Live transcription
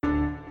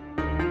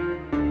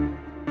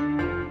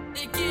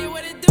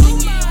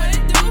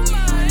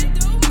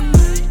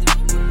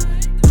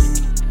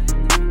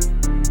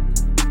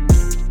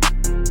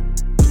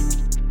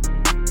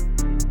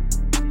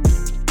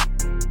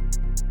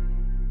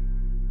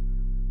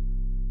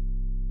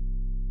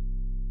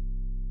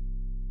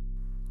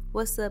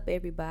What's up,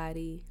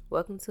 everybody?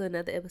 Welcome to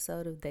another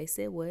episode of They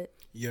Said What.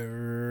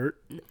 Yer.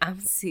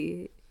 I'm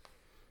Sid.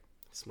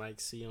 It's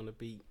Mike C on the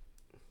beat,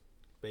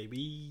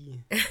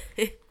 baby.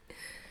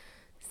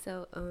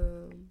 So,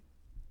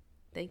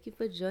 thank you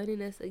for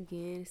joining us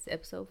again. It's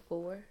episode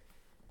 4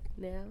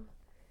 now.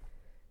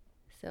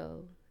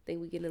 So, I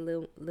think we're getting a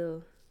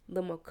little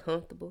more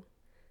comfortable.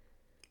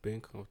 Been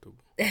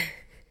comfortable.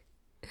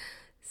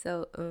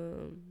 So,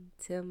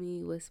 tell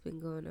me what's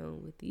been going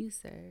on with you,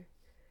 sir.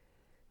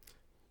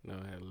 I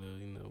had a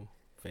little,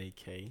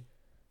 vacation.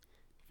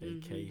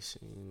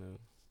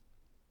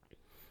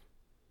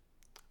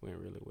 Went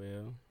really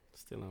well.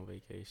 Still on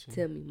vacation.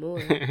 Tell me more.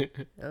 I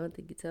don't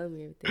think you told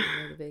me everything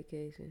about the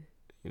vacation.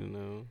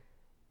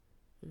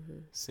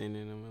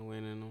 Sending them and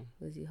winning them.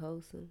 Was you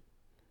wholesome?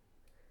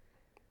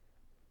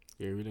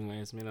 You really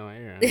gonna ask me on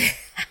air?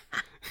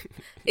 Huh?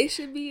 It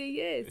should be a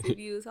yes if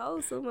you was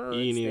wholesome.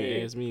 You didn't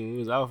even ask me when we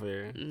was off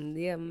air.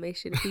 Yeah, make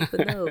sure the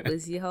people know.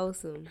 Was you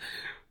wholesome?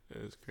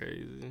 That's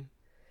crazy.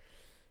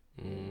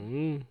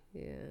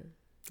 Yeah.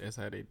 That's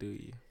how they do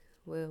you.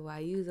 Well,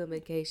 while you was on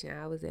vacation,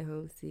 I was at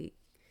home sick.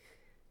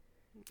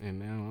 And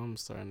now I'm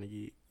starting to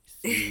get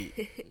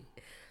sick.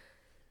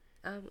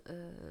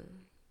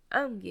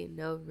 I'm getting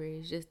over it.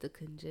 It's just the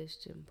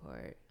congestion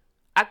part.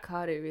 I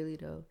caught it really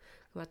though.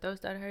 My throat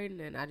started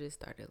hurting and I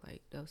just started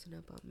like dosing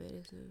up on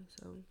medicine.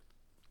 So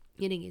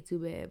it didn't get too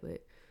bad,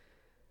 but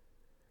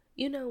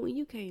when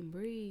you can't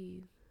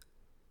breathe,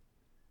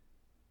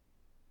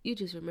 you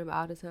just remember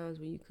all the times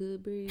when you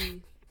could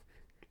breathe.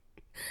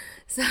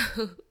 So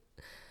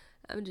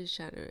I'm just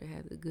trying to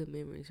have the good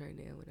memories right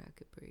now when I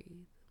could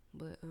breathe.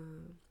 But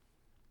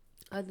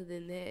other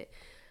than that,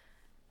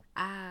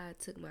 I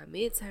took my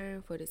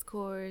midterm for this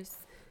course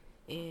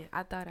and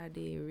I thought I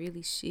did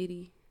really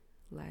shitty.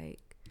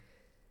 Like,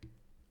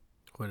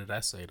 What did I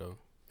say though?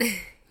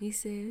 he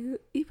said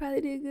he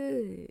probably did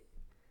good.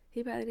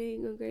 He probably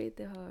didn't go grade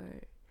that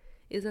hard.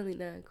 It was only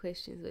 9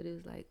 questions, but it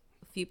was like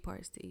a few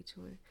parts to each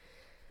one.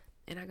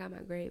 And I got my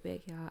grade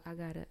back, y'all. I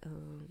got a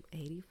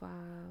 85,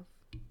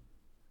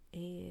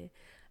 and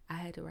I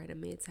had to write a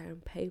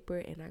midterm paper,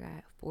 and I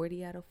got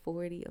 40 out of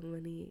 40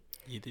 on it.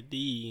 You did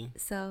D.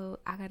 So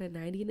I got a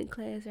 90 in the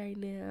class right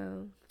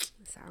now.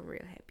 So I'm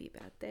real happy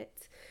about that.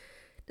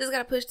 Just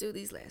gotta push through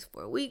these last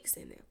 4 weeks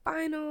and then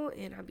final,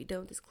 and I'll be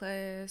done with this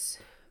class.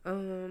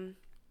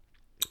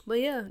 But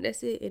yeah,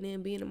 that's it. And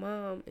then being a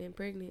mom and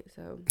pregnant,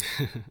 so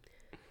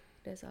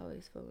that's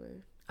always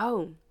fun.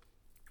 Oh,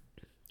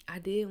 I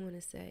did want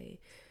to say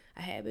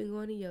I have been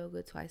going to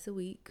yoga twice a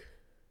week.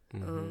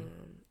 And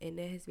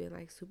that has been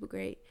like super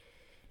great.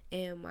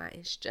 And my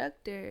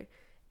instructor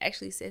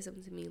actually said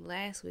something to me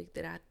last week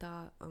that I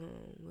thought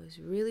was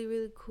really,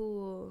 really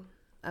cool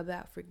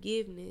about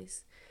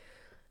forgiveness.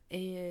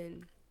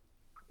 And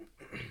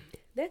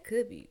that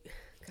could be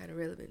kind of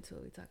relevant to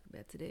what we talked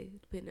about today,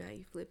 depending on how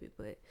you flip it.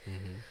 But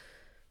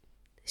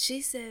she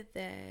said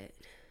that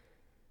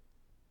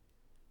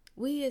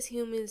we as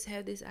humans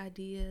have this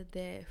idea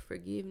that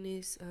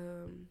forgiveness,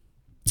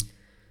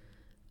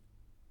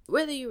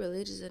 whether you're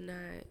religious or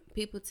not,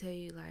 people tell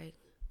you like,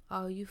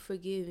 oh, you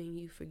forgive and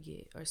you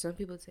forget. Or some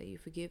people tell you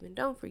forgive and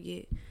don't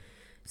forget.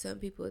 Some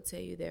people tell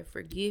you that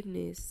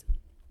forgiveness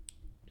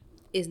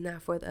is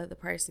not for the other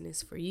person,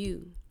 it's for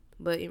you.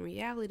 But in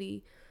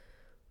reality,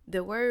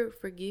 the word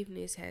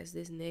forgiveness has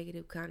this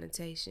negative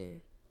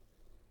connotation.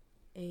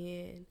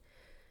 And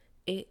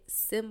it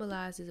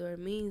symbolizes or it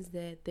means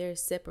that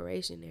there's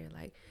separation there.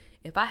 Like,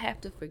 if I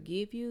have to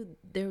forgive you,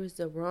 there was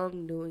a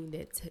wrongdoing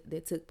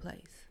that took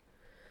place.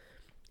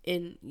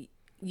 And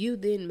you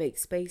then make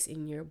space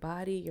in your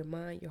body, your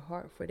mind, your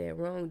heart for that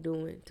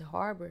wrongdoing to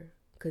harbor.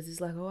 Because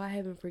it's like, oh, I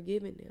haven't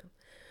forgiven them.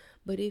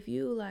 But if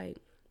you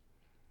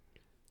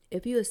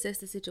assess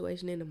the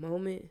situation in a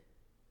moment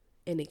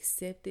and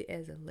accept it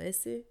as a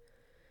lesson,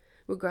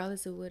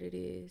 regardless of what it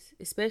is,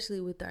 especially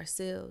with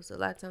ourselves, a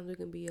lot of times we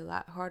can be a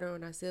lot harder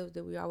on ourselves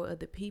than we are with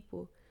other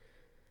people.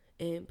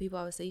 And people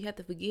always say you have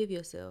to forgive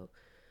yourself.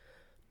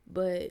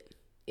 But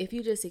if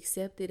you just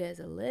accept it as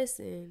a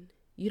lesson,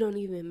 you don't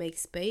even make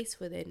space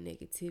for that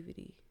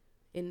negativity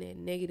and that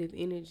negative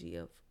energy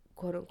of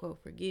quote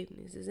unquote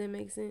forgiveness. Does that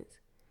make sense?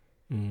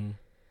 I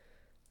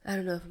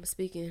don't know if I'm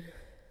speaking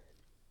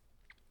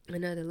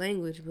another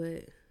language,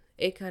 but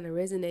it kind of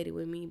resonated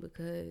with me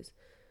because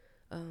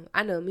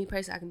I know me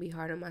personally, I can be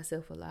hard on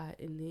myself a lot.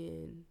 And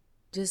then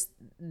just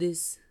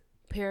this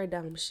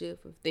paradigm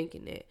shift of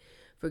thinking that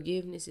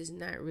forgiveness is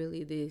not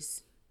really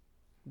this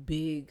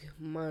big,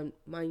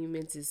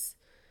 monumentous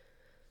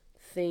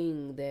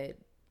thing that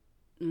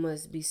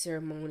must be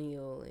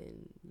ceremonial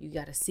and you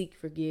got to seek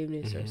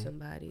forgiveness or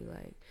somebody.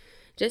 Like,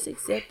 just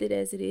accept it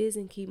as it is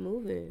and keep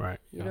moving. Right.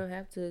 You don't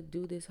have to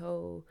do this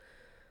whole,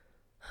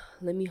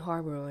 let me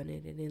harbor on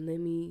it and then let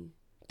me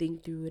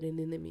think through it and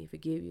then let me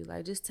forgive you.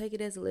 Like, just take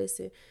it as a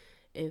lesson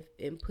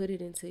and put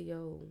it into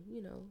your,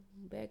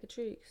 bag of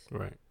tricks.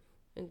 Right.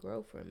 And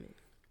grow from it.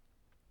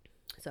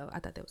 So I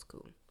thought that was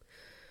cool.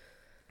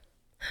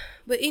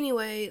 But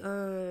anyway,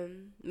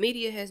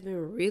 media has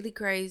been really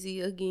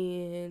crazy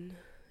again.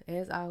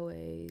 as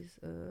always,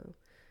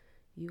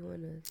 you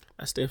wanna.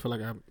 I still feel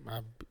like I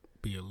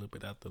be a little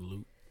bit out the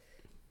loop.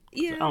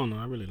 Yeah. I don't know.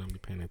 I really don't be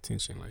paying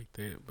attention like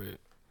that. But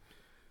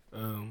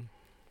I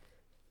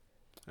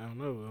don't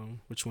know.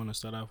 Which one to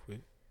start off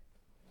with?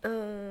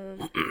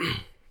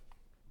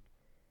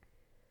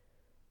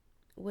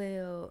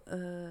 Well,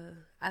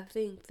 I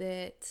think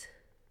that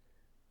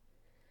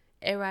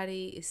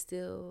everybody is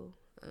still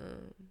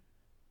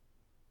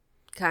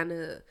kind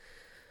of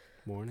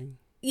Mourning.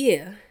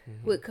 Yeah,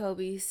 with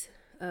Kobe's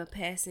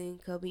passing,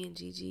 Kobe and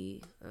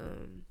Gigi.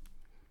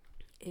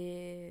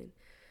 And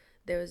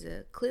there was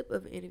a clip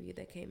of an interview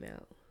that came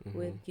out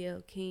with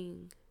Gayle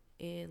King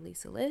and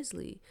Lisa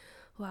Leslie,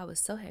 who I was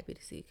so happy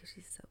to see because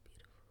she's so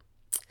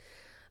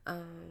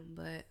beautiful.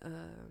 But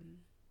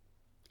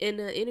in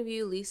the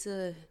interview,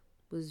 Lisa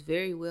was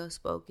very well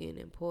spoken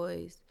and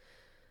poised.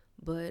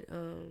 But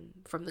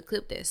from the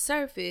clip that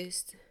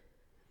surfaced,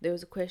 there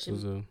was a question. It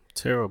was a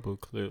terrible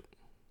clip.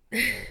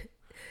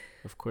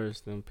 Of course,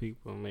 them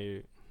people made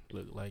it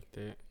look like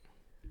that.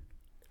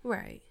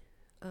 Right.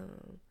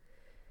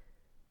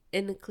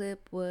 And the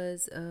clip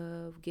was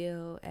of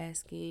Gayle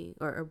asking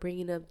or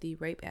bringing up the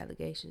rape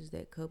allegations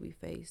that Kobe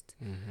faced.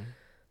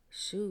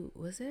 Shoot,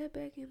 was that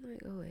back in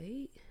like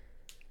 2008?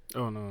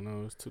 Oh, no,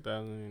 it was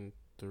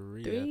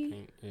 2003, I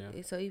think.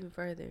 Yeah. So even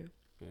further.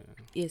 Yeah.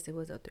 Yes, it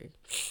was 2003.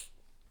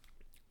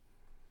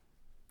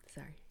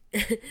 Sorry.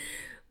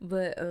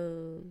 But,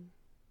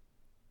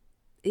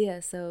 yeah,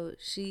 so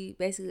she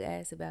basically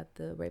asked about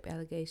the rape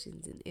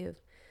allegations and if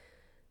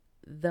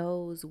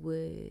those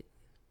would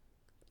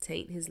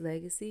taint his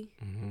legacy.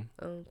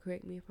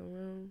 Correct me if I'm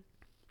wrong.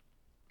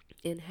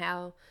 And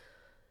how,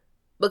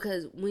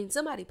 because when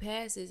somebody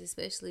passes,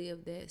 especially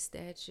of that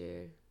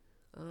stature,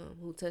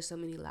 who touched so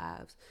many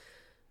lives,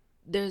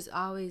 there's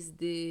always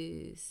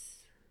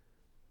this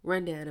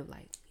rundown of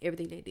like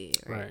everything they did,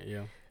 Right,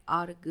 yeah.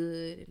 All the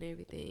good and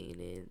everything. And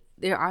then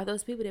there are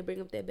those people that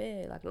bring up that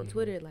bad, like on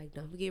Twitter, like,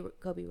 don't forget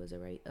Kobe was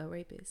a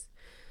rapist.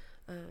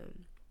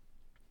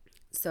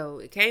 So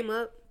it came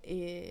up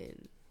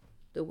and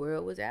the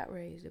world was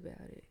outraged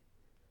about it.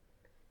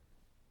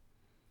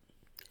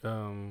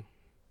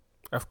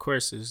 Of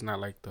course, it's not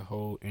like the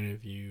whole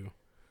interview.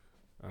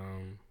 I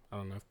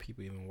don't know if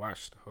people even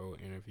watched the whole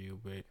interview,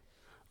 but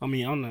I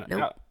mean, on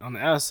the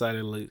outside,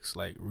 it looks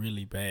like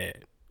really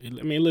bad.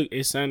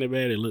 It sounded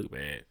bad. It looked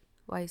bad.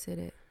 Why you say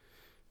that?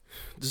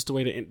 Just the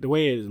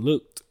way it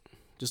looked,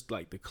 just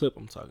like the clip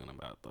I'm talking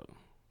about, though.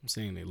 I'm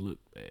saying it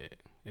looked bad,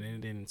 and it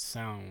didn't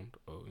sound,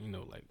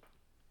 like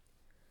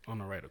on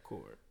the right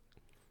accord.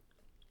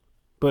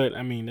 But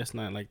I mean, that's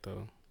not like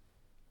the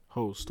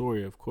whole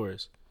story, of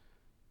course.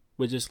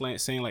 But just like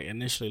saying, like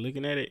initially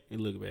looking at it, it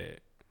looked bad.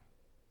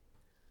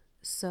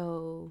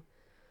 So,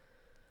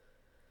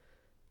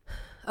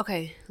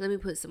 okay, let me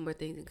put some more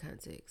things in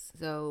context.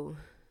 So,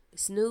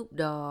 Snoop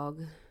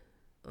Dogg,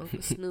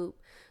 Uncle Snoop,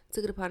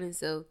 took it upon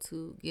himself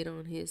to get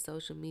on his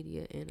social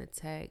media and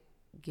attack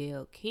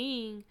Gayle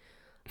King,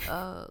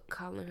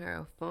 calling her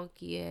a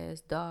funky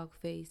ass dog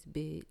face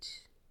bitch.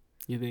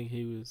 You think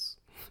he was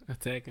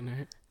attacking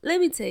her? Let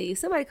me tell you,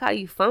 somebody call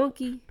you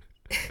funky.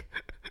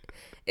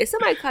 If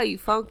somebody call you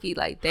funky,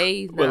 like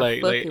they not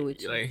fucking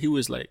with you. Like he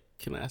was like,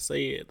 "Can I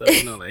say it?"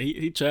 Though? Like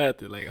he tried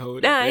to like hold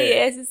it back. He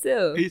asked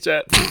himself. He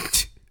tried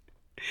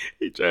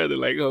to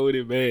like hold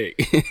it back.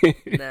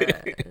 Nah,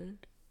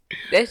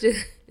 that's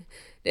just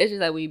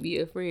like when you be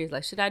your friends.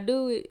 Like, should I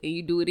do it? And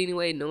you do it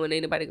anyway, knowing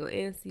ain't nobody gonna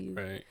answer you.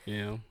 Right?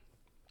 Yeah.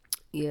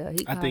 Yeah,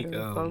 he called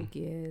her a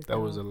funky ass. That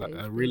was a lot.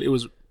 It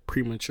was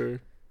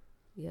premature.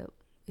 Yep,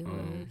 it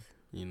was.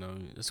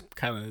 It's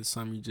kind of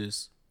something you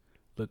just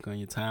look on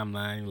your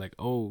timeline, you're like,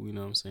 oh, you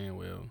know what I'm saying?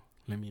 Well,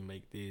 let me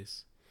make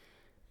this.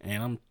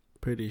 And I'm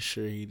pretty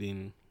sure he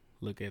didn't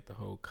look at the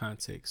whole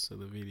context of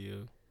the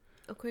video.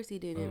 Of course he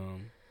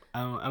didn't.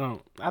 I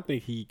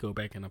think he'd go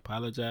back and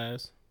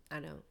apologize.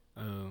 I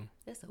know.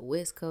 That's a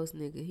West Coast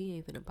nigga. He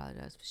ain't finna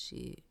apologize for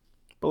shit.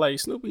 But like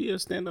Snoopy, he a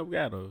stand-up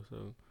guy though,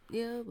 so.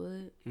 Yeah,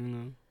 but.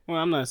 Well,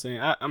 I'm not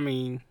saying, I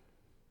mean,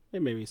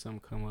 there may be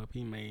something come up.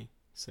 He may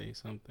say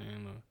something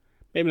or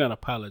maybe not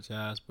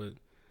apologize, but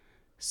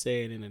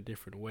say it in a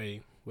different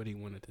way, what he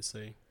wanted to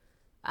say.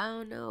 I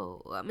don't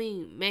know. I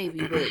mean,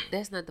 maybe, but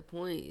that's not the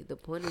point. The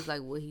point is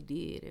like what he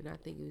did, and I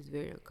think it was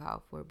very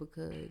uncalled for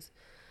because,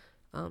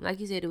 like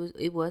you said,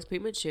 it was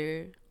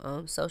premature.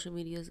 Social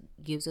media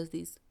gives us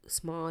these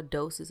small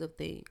doses of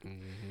things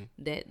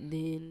that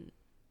then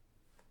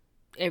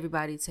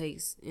everybody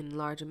takes in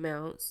large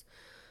amounts.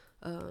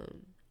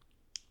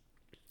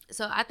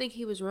 So I think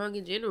he was wrong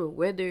in general.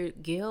 Whether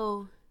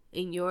Gayle,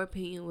 in your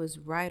opinion, was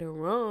right or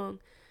wrong,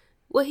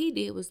 what he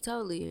did was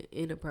totally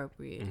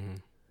inappropriate.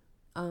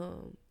 At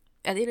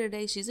the end of the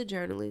day, she's a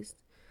journalist.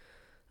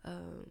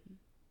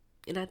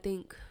 And I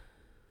think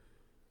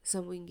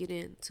something we can get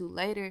into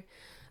later,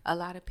 a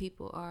lot of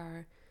people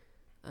are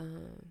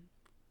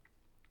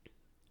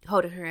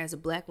holding her as a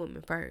black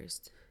woman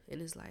first.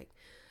 And it's like,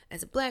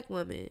 as a black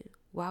woman,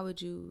 why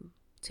would you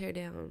tear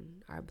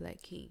down our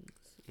black kings?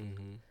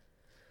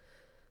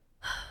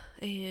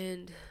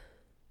 And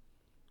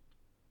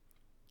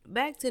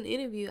back to the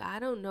interview, I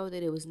don't know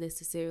that it was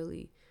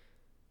necessarily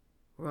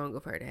wrong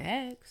of her to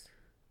ask.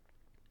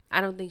 I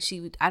don't think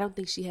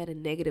she had a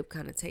negative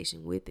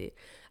connotation with it.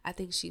 I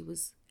think she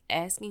was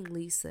asking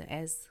Lisa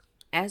as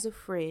a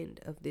friend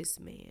of this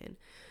man,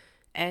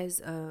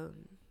 as a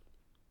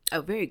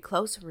very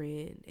close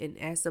friend, and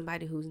as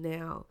somebody who's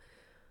now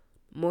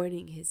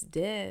mourning his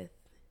death.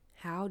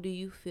 How do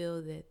you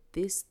feel that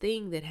this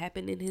thing that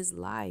happened in his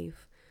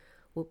life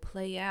will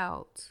play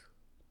out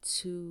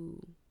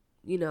to,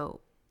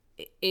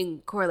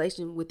 in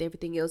correlation with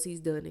everything else he's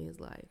done in his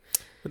life?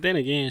 But then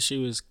again, she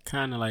was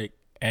kind of like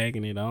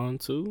egging it on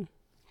too.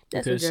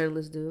 That's what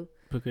journalists do.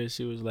 Because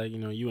she was like,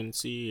 you wouldn't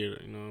see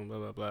it, blah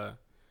blah blah.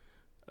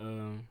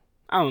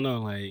 I don't know,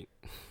 like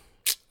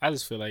I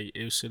just feel like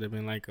it should have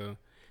been like a,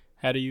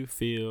 how do you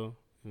feel,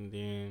 and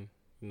then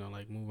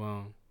like move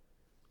on.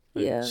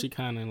 Like, yeah. She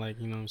kind of like,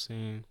 what I'm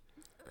saying.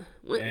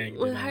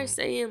 When her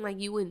saying like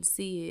you wouldn't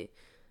see it,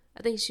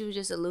 I think she was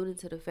just alluding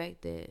to the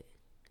fact that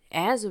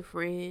as a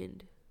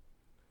friend,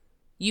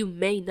 you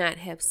may not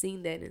have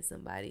seen that in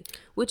somebody,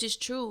 which is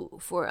true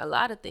for a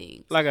lot of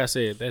things. Like I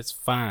said, that's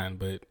fine,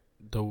 but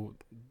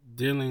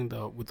dealing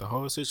with the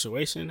whole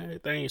situation and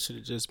everything, it should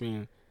have just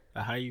been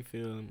how you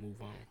feel and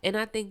move on. And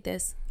I think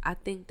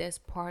that's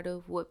part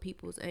of what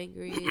people's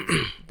anger is,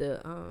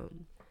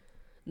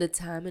 the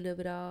timing of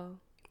it all,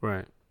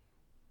 right?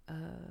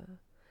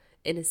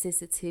 And the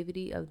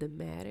sensitivity of the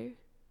matter.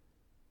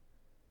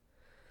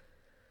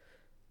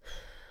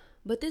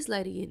 But this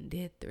lady getting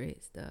death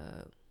threats,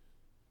 dog.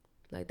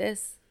 Like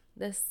that's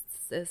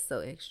so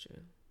extra.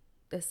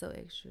 That's so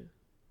extra.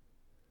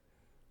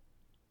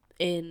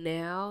 And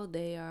now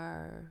they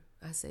are,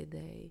 I say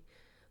they,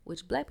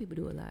 which black people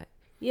do a lot.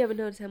 You ever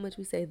notice how much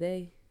we say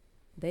they?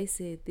 They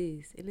said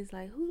this, and it's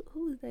like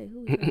who is they?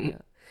 Who is talking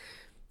about?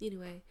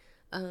 Anyway,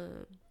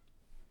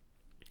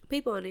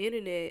 people on the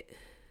internet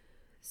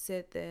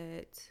said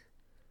that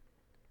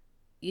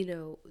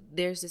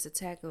there's this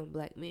attack on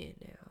black men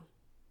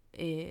now,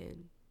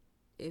 and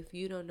if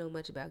you don't know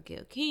much about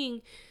Gayle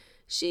King,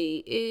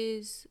 she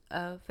is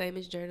a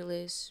famous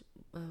journalist,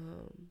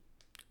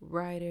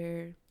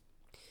 writer,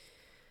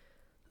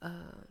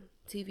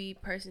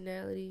 TV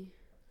personality,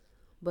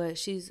 but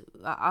she's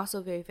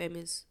also very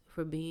famous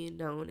for being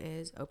known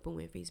as Oprah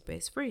Winfrey's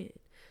best friend,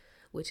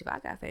 which if I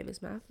got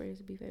famous, my friends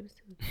would be famous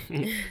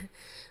too.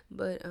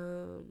 But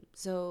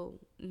so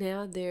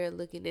now they're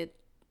looking at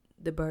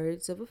the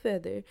birds of a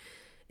feather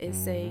and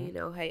saying,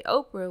 hey,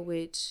 Oprah,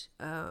 which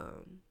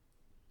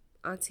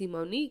Auntie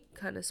Monique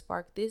kind of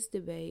sparked this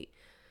debate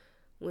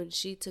when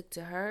she took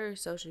to her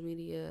social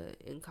media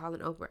and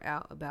calling Oprah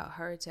out about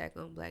her attack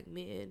on black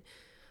men,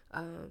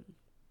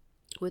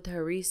 with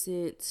her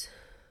recent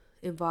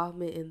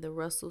involvement in the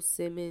Russell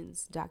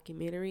Simmons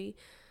documentary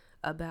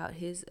about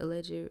his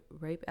alleged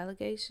rape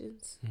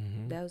allegations.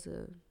 That was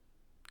a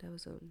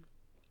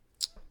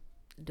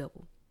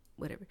double,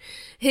 whatever.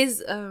 His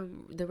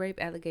the rape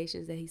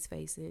allegations that he's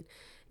facing,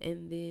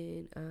 and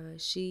then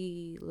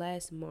she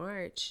last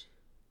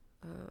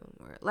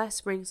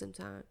spring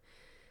sometime,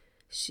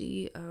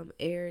 she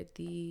aired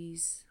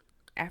these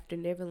After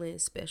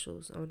Neverland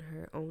specials on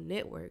her own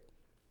network,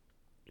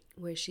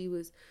 where she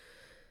was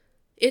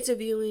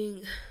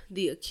interviewing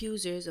the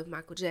accusers of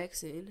Michael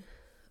Jackson.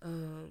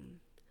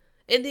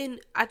 And then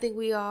I think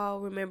we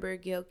all remember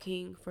Gayle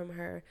King from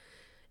her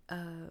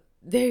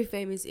very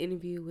famous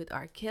interview with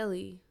R.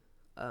 Kelly,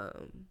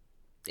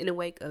 in the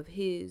wake of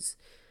his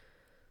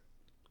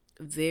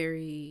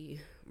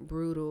very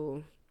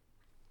brutal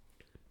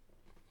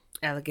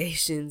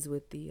allegations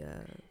with the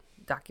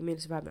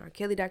documentary, Surviving R.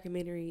 Kelly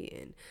documentary,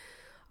 and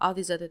all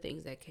these other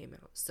things that came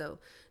out. So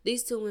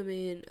these two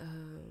women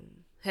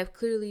have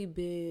clearly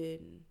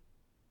been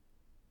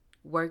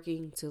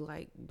working to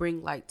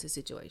bring light to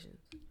situations.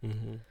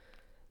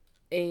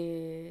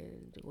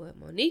 And what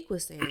Monique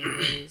was saying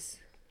is,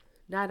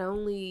 not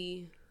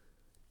only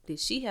did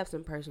she have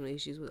some personal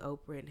issues with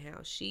Oprah and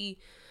how she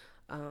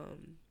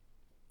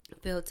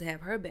failed to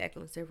have her back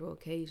on several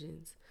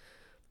occasions,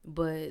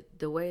 but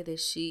the way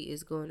that she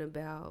is going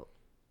about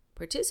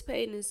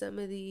participating in some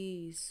of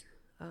these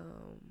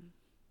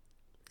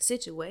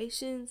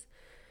situations,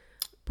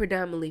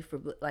 predominantly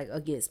for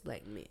against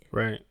black men.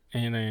 Right.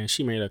 And then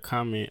she made a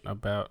comment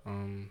about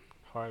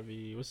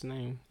Harvey, what's his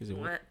name? Is it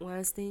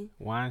Weinstein?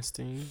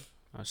 Weinstein.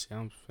 Oh shit,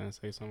 I'm gonna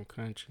say something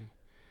country.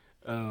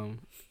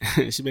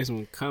 She made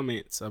some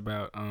comments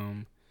about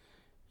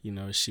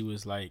she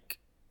was like,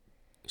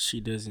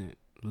 she doesn't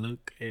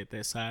look at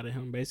that side of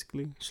him.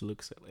 Basically, she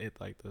looks at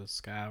like the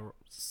sky.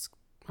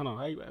 Hold on,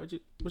 what you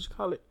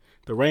call it?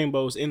 The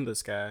rainbows in the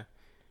sky,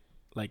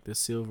 like the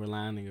silver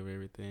lining of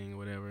everything, or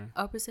whatever.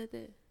 Oprah said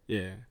that.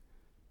 Yeah.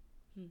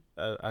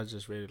 I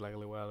just read it like a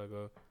little while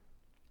ago.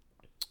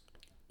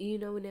 You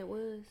know when that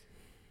was?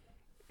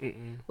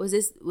 Mm-mm. Was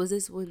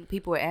this when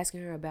people were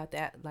asking her about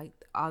that, like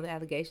all the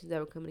allegations that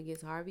were coming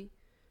against Harvey?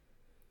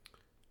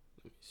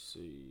 Let me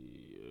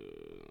see.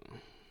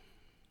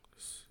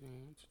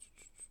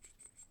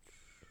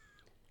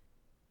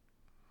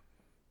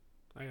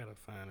 I gotta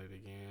find it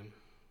again.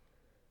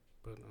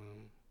 But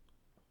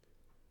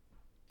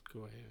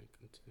Go ahead and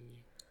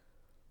continue.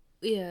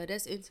 Yeah,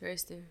 that's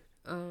interesting.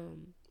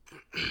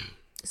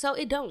 So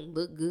it don't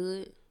look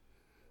good.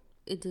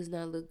 It does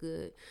not look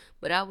good.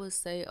 But I would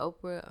say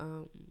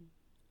Oprah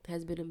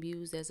has been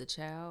abused as a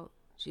child.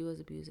 She was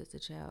abused as a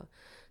child.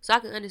 So I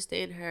can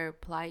understand her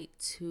plight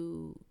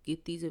to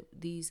get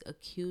these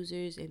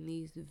accusers and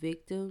these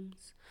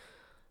victims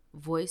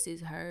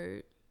voices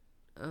heard.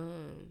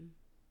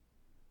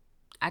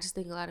 I just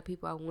think a lot of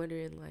people are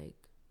wondering like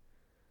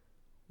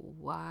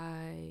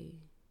why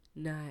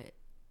not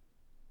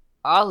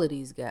all of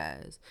these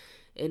guys.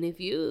 And if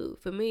you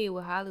familiar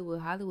with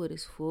Hollywood, Hollywood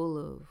is full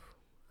of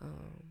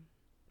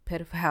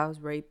pedophiles,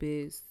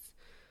 rapists,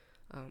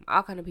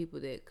 all kind of people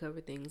that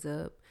cover things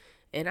up.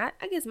 And I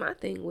guess my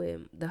thing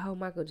with the whole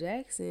Michael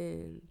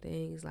Jackson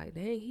thing is like,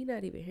 dang, he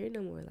not even here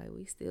no more. Like,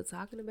 we still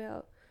talking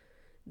about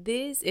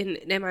this, and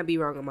that might be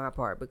wrong on my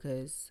part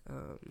because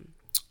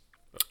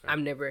I've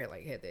never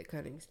like had that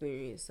kind of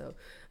experience. So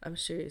I'm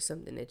sure it's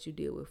something that you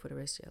deal with for the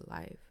rest of your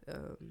life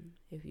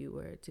if you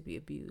were to be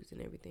abused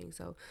and everything.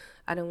 So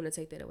I don't want to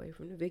take that away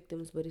from the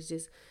victims, but it's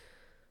just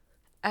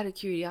out of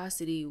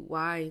curiosity,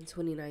 why in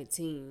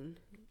 2019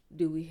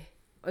 do we,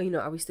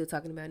 are we still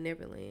talking about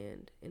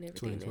Neverland and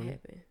everything that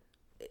happened?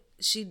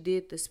 She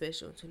did the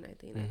special in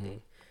 2019, I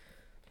think.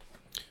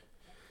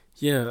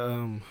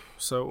 Yeah,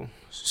 so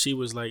she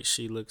was like,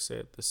 she looks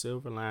at the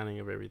silver lining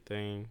of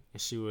everything,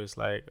 and she was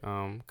like,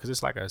 because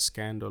it's like a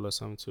scandal or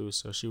something too.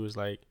 So she was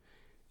like,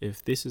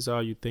 if this is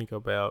all you think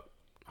about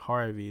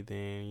Harvey,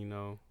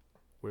 then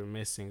we're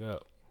messing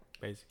up,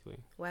 basically.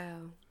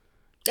 Wow,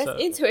 that's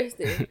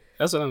interesting.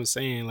 That's what I'm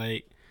saying.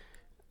 Like,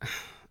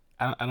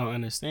 I don't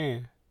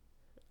understand.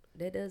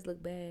 That does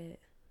look bad.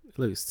 It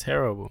looks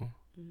terrible.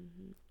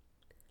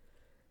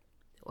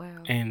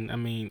 Wow. And I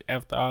mean,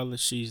 after all that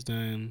she's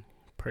done,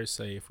 per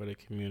se, for the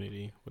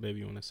community, whatever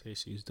you want to say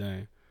she's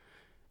done,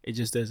 it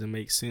just doesn't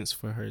make sense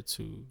for her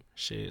to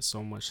shed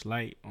so much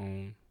light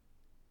on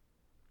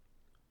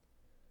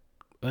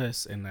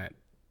us and not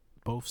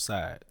both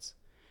sides.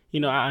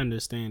 I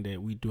understand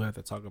that we do have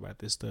to talk about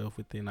this stuff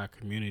within our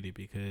community,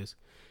 because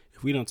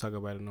if we don't talk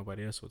about it,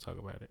 nobody else will talk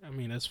about it. I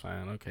mean, that's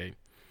fine, okay,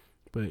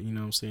 but you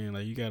know what I'm saying,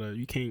 like,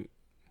 you can't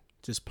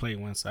just play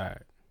one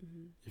side.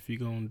 If you're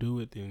gonna do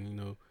it,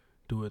 then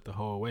do it the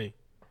whole way.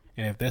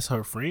 And if that's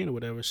her friend or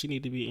whatever, she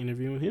need to be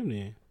interviewing him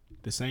then.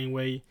 The same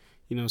way,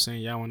 what I'm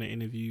saying, y'all want to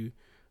interview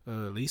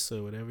Lisa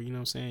or whatever, what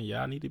I'm saying,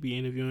 y'all need to be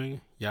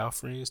interviewing y'all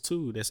friends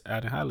too that's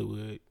out in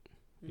Hollywood.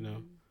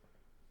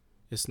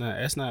 That's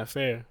not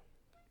fair.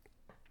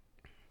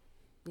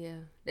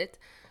 Yeah,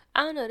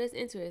 I don't know, that's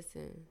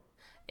interesting.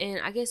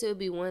 And I guess it would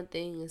be one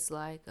thing, it's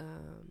like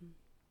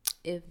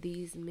if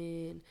these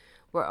men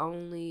were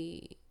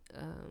only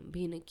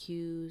being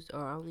accused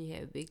or only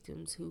had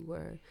victims who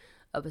were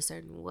of a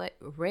certain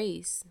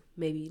race,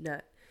 maybe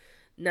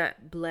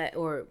not black,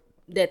 or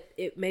that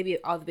maybe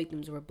all the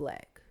victims were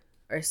black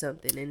or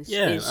something, and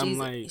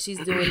she's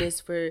doing this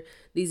for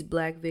these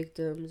black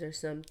victims or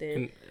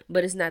something,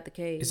 but it's not the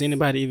case. Is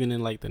anybody even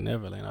in like the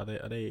Neverland?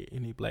 Are they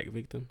any black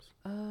victims?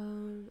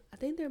 I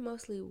think they're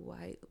mostly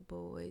white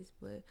boys,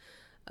 but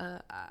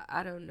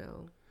I don't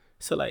know.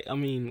 So like, I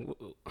mean,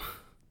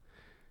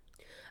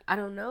 I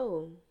don't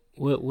know.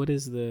 What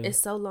is the? It's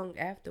so long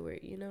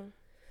afterward,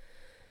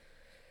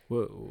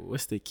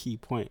 What's the key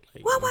point?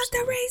 Like, what was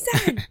the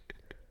reason?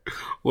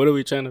 What are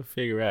we trying to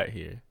figure out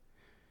here?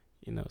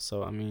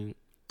 So I mean,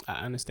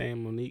 I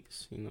understand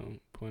Monique's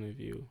point of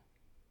view,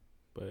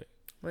 but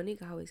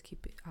Monique always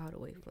keep it all the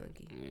way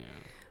funky. Yeah.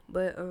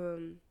 But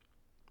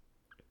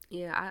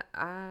yeah,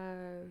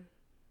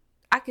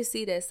 I can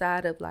see that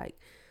side of like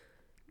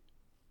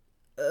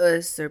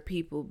us or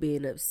people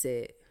being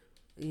upset,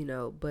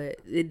 but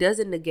it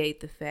doesn't negate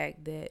the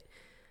fact that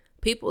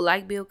people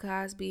like Bill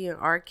Cosby and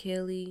R.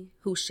 Kelly,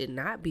 who should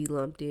not be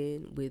lumped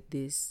in with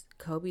this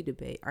Kobe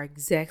debate, are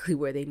exactly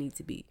where they need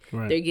to be.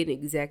 Right. They're getting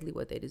exactly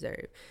what they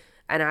deserve.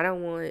 And I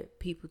don't want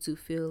people to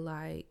feel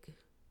like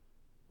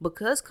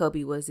because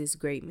Kobe was this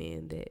great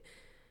man that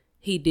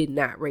he did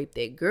not rape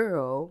that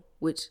girl,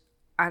 which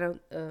I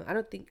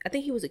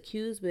think he was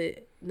accused,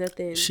 but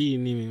nothing. She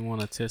didn't even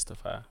want to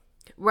testify.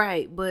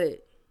 Right,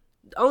 but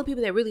the only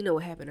people that really know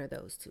what happened are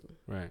those two.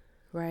 Right.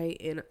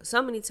 And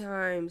so many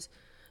times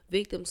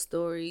victim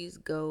stories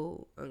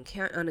go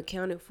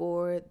unaccounted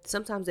for.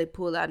 Sometimes they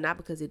pull out not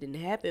because it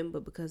didn't happen,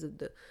 but because of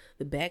the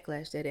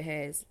backlash that it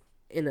has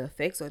and the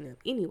effects on them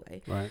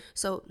anyway. Right.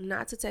 So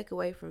not to take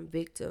away from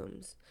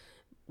victims,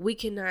 we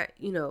cannot,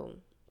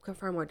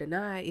 confirm or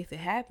deny if it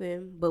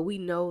happened, but we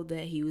know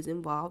that he was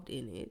involved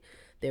in it.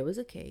 There was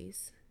a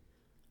case,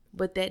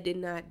 but that did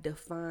not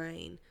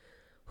define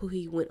who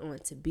he went on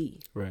to be.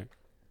 Right.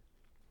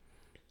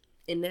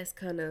 And that's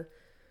kind of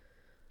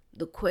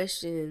the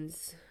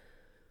questions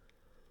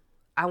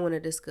I want to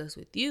discuss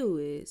with you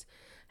is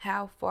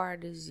how far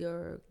does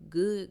your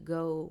good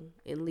go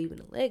in leaving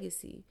a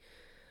legacy?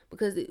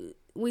 Because if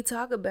we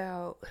talk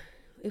about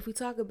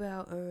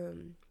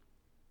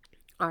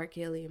R.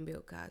 Kelly and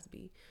Bill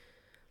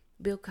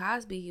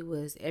Cosby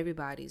was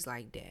everybody's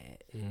like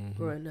dad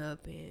growing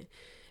up, and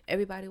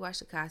everybody watched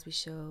the Cosby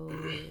Show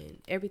and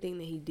everything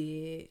that he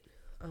did.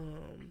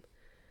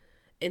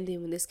 And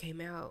then when this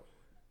came out,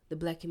 the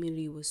black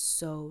community was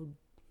so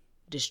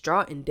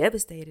distraught and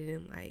devastated.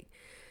 And like,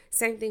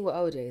 same thing with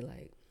OJ.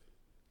 Like,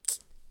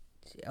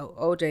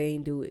 OJ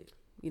ain't do it,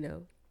 you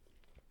know.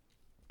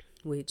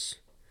 Which,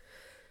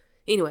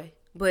 anyway,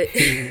 but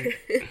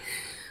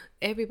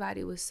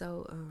everybody was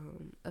so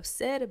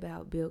upset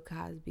about Bill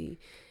Cosby,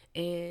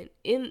 and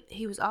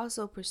he was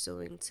also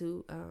pursuing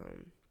to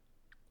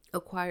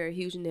acquire a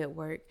huge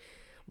network.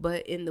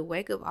 But in the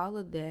wake of all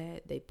of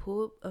that, they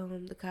pulled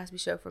the Cosby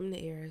Show from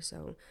the air,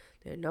 so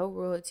there are no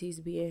royalties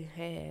being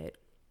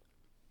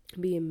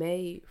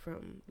made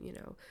from, you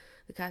know,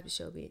 the Cosby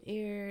Show being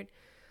aired.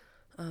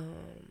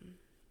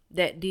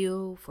 That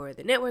deal for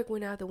the network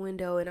went out the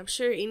window, and I'm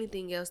sure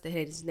anything else that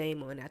had his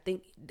name on. I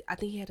think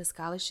he had a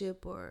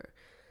scholarship or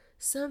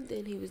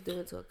something he was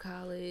doing to a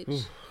college.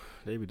 Ooh,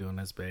 they be doing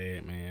that's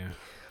bad, man.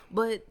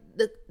 But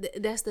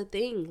that's the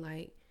thing,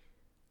 like,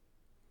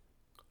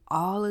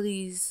 all of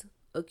these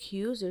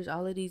accusers,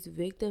 all of these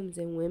victims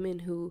and women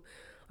who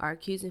are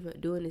accusing him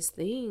of doing this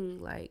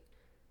thing, like,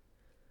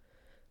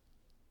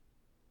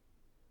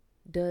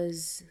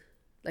 does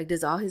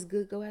all his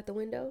good go out the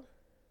window?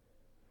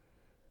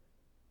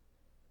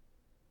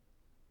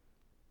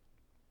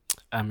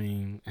 I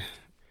mean,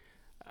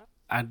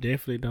 I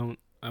definitely don't.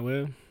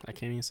 Well, I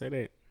can't even say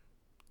that.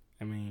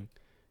 I mean,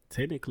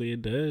 technically,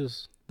 it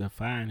does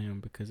define him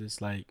because it's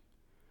like,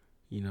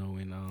 you know,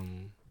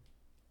 when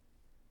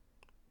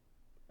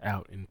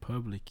out in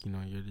public, you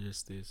know, you're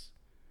just this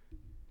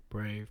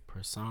brave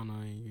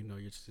persona, and, you know,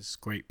 you're just this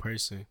great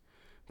person,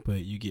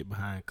 but you get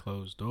behind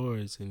closed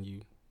doors and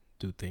you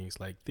do things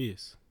like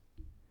this.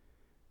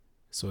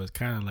 So it's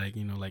kind of like,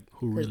 you know, like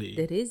who really...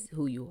 That is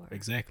who you are.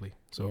 Exactly.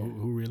 So yeah.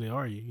 who really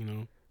are you, you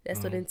know?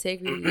 That's what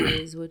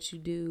integrity is, what you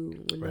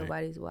do when right.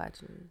 nobody's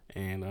watching.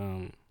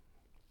 And,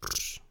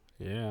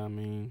 yeah, I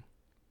mean,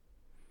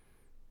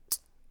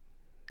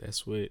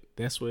 that's what,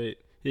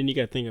 then you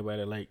got to think about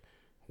it, like,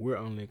 we're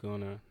only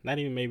gonna, not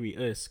even maybe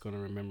us gonna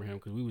remember him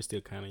because we were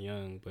still kind of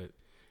young, but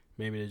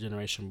maybe the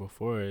generation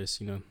before us,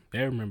 you know, they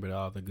remembered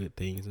all the good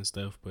things and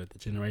stuff, but the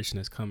generation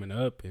that's coming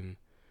up and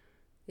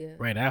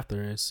right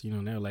after us, you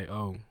know, they're like,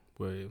 oh,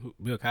 well,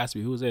 Bill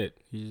Cosby, who's that?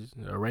 He's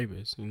a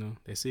rapist, you know,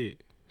 that's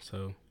it.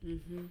 So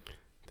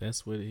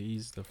that's what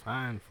he's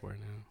defined for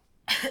now.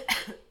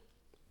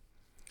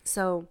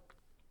 So,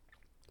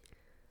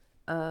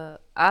 I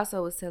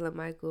also was telling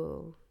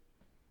Michael,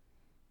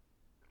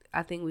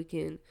 I think we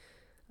can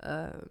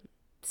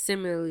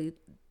similarly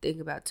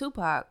think about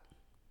Tupac,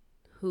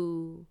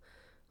 who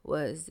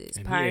was this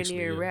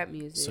pioneer in rap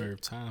music.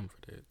 Served time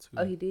for that too.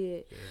 Oh, he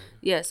did.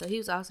 Yeah. So he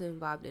was also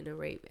involved in a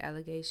rape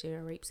allegation,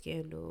 a rape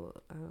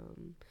scandal,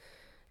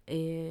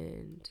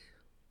 and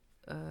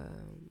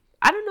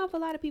I don't know if a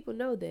lot of people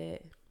know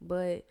that,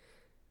 but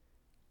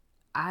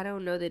I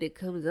don't know that it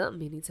comes up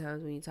many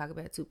times when you talk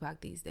about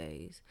Tupac these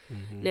days.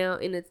 Now,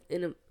 in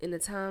the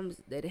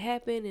times that it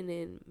happened, and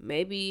then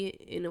maybe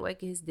in the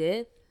wake of his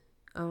death,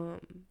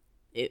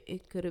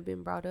 it could have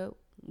been brought up.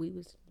 We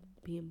was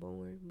being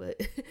born,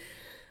 but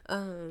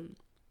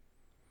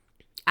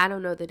I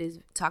don't know that it's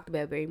talked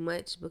about very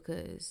much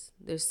because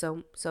there's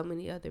so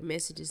many other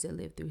messages that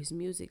live through his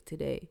music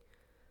today,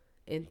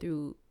 and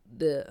through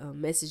the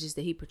messages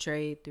that he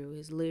portrayed through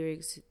his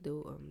lyrics,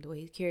 the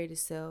way he carried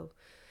himself.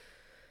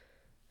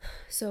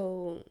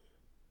 So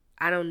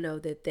I don't know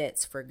that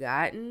that's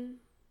forgotten,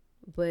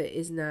 but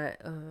it's not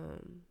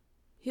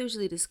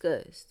hugely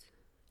discussed.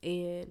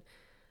 And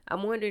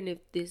I'm wondering if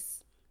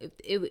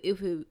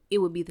it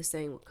would be the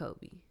same with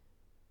Kobe.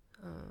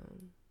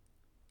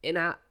 And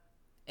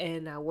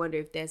I wonder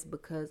if that's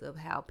because of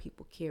how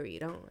people carry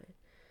it on.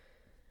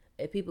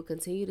 If people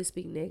continue to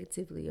speak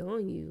negatively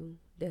on you,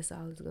 that's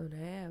all it's gonna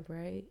have,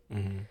 right?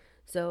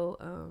 So,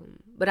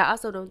 but I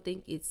also don't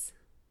think it's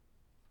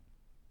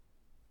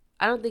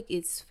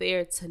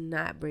fair to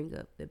not bring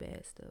up the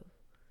bad stuff.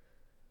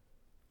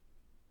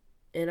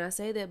 And I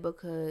say that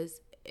because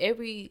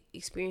every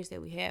experience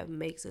that we have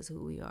makes us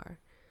who we are.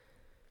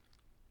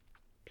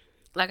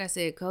 Like I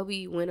said,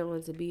 Kobe went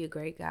on to be a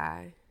great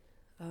guy,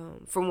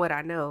 from what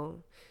I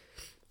know.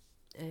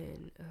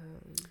 And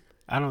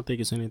I don't think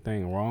it's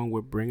anything wrong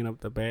with bringing up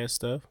the bad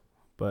stuff,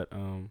 but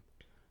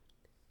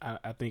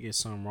I think it's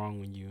something wrong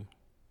when you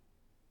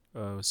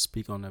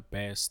speak on the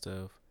bad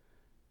stuff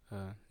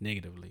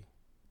negatively.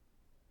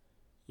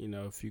 You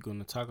know, if you're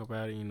gonna talk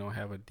about it, you know,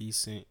 have a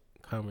decent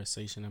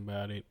conversation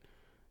about it.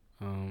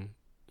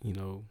 You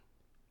know,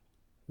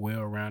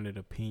 well-rounded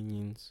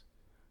opinions,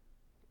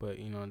 but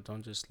you know,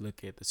 don't just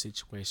look at the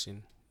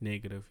situation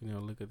negative. You know,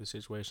 look at the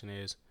situation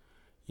as,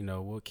 you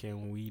know, what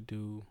can we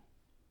do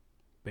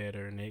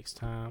better next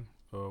time,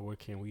 or what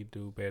can we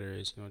do better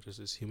as, you know, just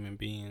as human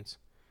beings,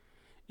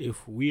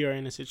 if we are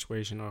in a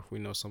situation or if we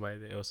know somebody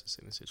that else is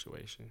in a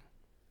situation.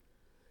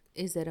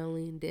 Is that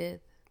only in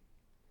death?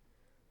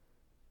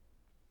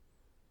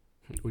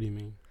 What do you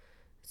mean?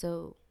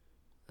 So,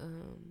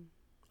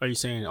 are you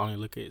saying only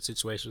look at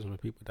situations when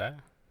people die?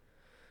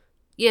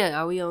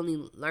 Yeah, are we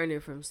only learning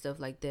from stuff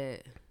like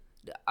that?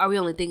 Are we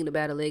only thinking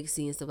about a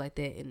legacy and stuff like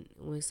that and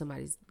when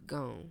somebody's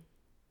gone?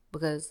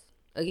 Because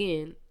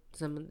again,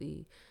 some of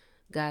the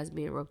guys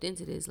being roped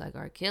into this, like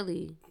R.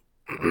 Kelly.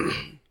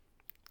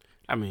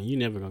 I mean, you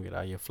never gonna get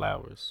all your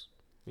flowers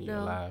when you're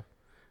No. alive.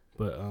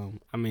 But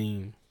I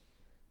mean,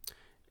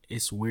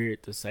 it's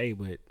weird to say,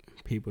 but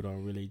people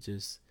don't really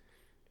just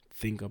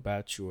think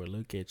about you or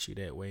look at you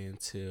that way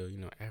until, you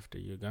know, after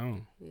you're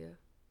gone. Yeah.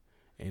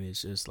 And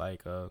it's just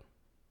like a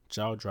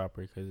jaw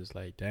dropper because it's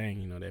like,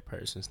 dang, you know, that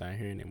person's not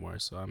here anymore.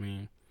 So I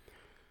mean,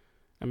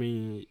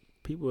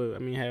 people,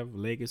 have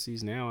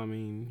legacies now. I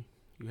mean,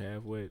 you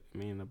have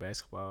the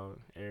basketball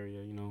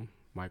area, you know,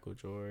 Michael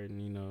Jordan,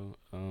 you know,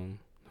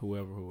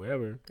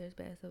 whoever. There's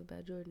bad stuff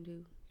about Jordan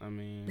too. I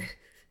mean,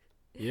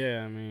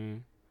 yeah,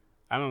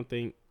 I don't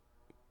think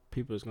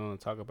people's gonna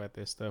talk about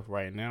that stuff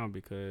right now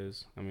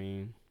because,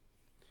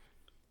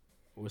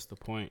 what's the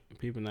point?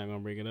 People not gonna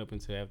bring it up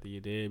until after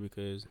you're dead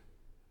because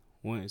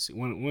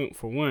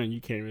for one,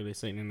 you can't really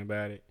say nothing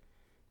about it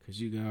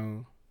because you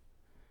gone,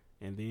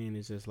 and then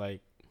it's just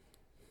like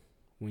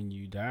when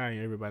you die,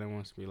 everybody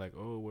wants to be like,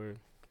 oh,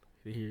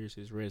 here's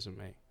his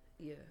resume.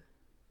 Yeah.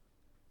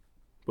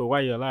 But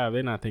while you're alive,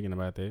 they're not thinking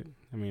about that.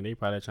 They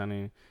probably trying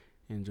to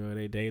enjoy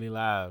their daily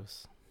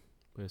lives.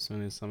 But as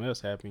soon as something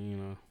else happens, you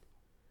know.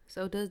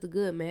 So does the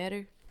good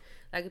matter?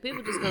 Like if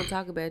people just gonna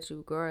talk about you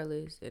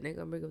regardless, and they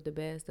gonna bring up the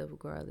bad stuff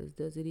regardless,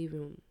 does it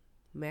even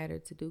matter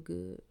to do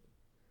good?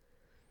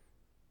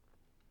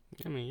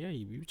 Yeah,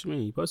 what you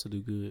mean? You supposed to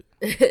do good.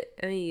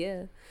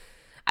 Yeah.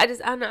 I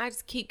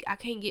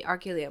can't get R.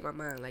 Kelly out of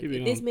my mind. Like People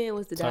if this man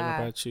was to talk die,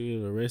 about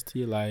you the rest of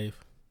your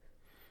life.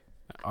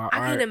 I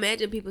can't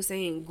imagine people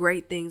saying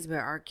great things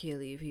about R.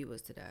 Kelly if he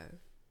was to die.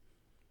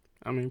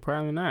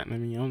 Probably not.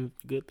 The only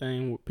good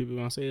thing what people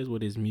gonna say is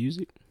with his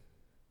music.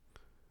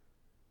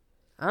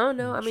 I don't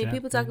know.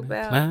 People talk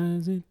about.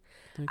 Closet.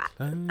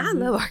 I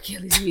love R.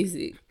 Kelly's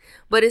music,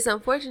 but it's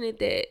unfortunate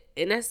that,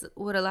 and that's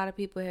what a lot of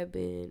people have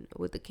been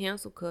with the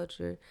cancel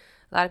culture.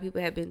 A lot of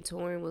people have been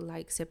torn with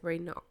like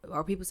separating,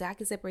 or people say I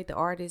can separate the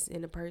artist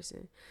and the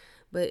person,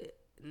 but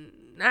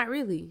not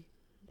really,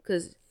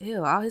 because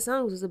hell, all his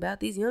songs was about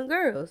these young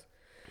girls.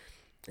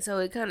 So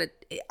it kind of,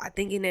 I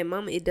think in that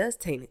moment it does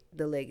taint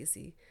the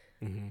legacy,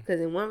 because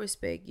in one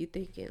respect you're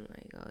thinking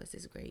like, oh, it's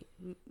this great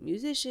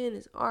musician,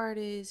 this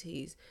artist,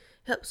 he's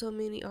helped so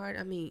many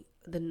artists.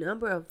 The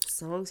number of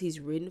songs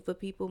he's written for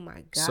people,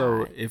 my God.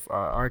 So if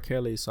R.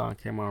 Kelly's song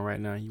came on right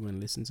now, you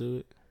wouldn't listen to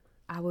it?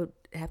 I would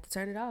have to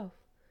turn it off.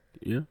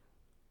 Yeah.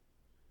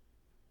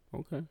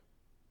 Okay.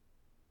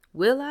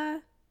 Will I?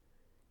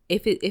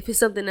 If it's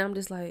something I'm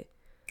just like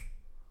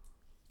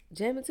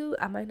jamming to,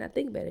 I might not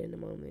think about it in the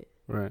moment.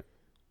 Right.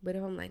 But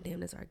if I'm like, damn,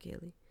 that's R.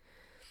 Kelly,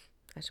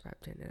 I should probably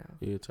turn it off.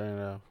 You turn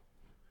it off.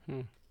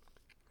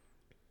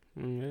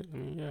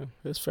 Yeah,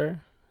 that's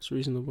fair. It's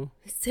reasonable.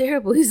 It's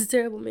terrible. He's a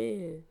terrible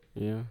man.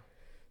 Yeah.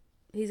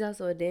 He's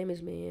also a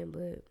damaged man,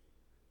 but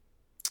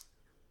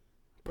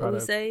Product what we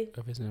say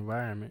of his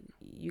environment.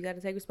 You got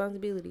to take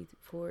responsibility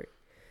for it.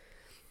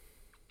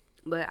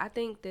 But I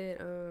think that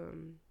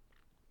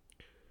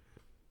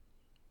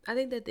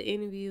the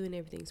interview and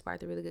everything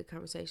sparked a really good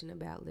conversation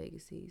about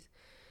legacies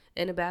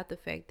and about the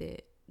fact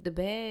that the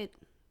bad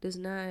does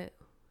not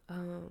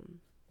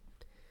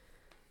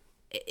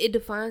it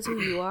defines who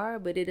you are,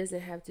 but it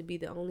doesn't have to be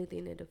the only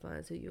thing that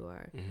defines who you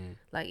are. Mm-hmm.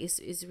 Like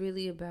it's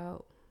really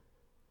about,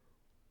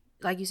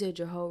 like you said,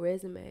 your whole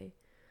resume.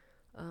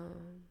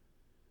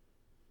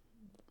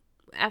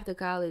 After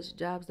college,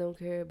 jobs don't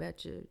care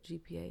about your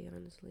GPA,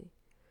 honestly.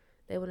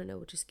 They want to know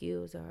what your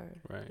skills are.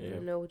 Right. They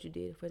don't know what you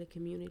did for the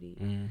community.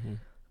 Mm-hmm.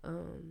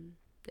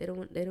 They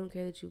don't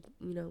care that you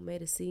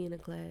made a C in a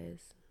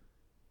class.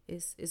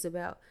 It's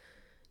about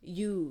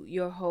you,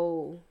 the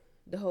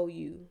whole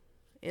you.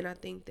 And I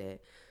think that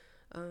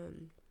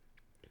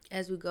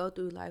as we go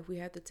through life, we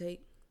have to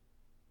take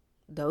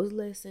those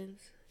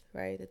lessons,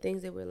 right, the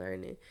things that we're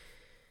learning,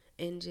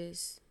 and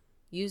just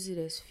use it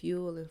as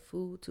fuel and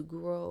food to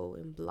grow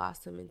and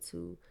blossom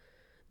into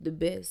the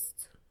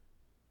best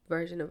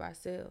version of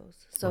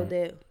ourselves, so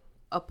that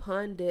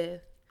upon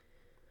death,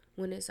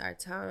 when it's our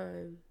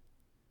time,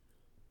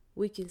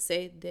 we can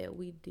say that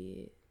we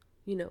did,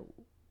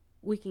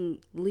 we can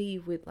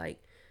leave with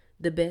like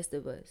the best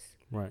of us.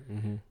 Right.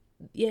 Mm-hmm.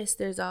 Yes,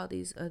 there's all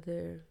these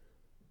other,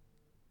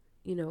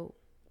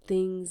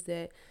 things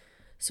that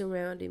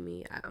surrounded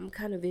me. I'm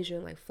kind of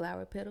visioning like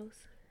flower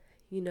petals,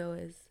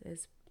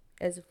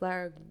 as the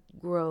flower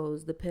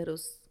grows, the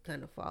petals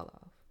kind of fall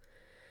off.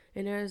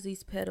 And there's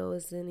these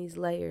petals and these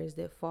layers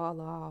that fall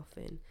off,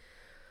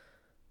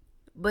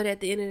 but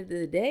at the end of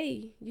the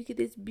day, you get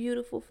this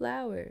beautiful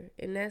flower,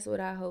 and that's what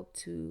I hope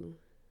to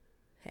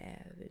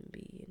have and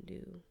be and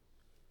do.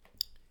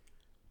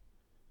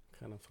 What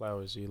kind of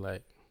flowers do you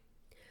like?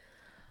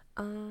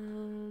 I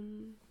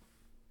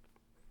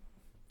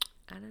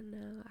don't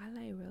know. I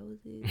like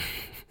roses.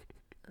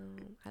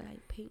 I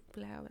like pink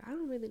flowers. I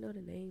don't really know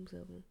the names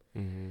of them.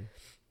 Mm-hmm.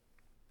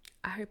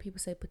 I heard people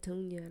say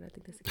petunia, and I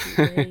think that's a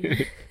cute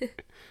name.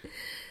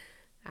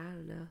 I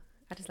don't know.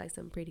 I just like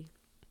something pretty.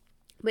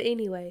 But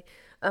anyway,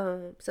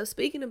 so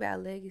speaking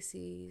about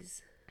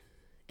legacies,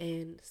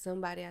 and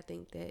somebody I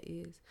think that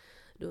is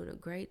doing a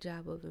great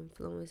job of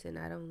influencing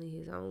not only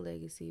his own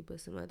legacy but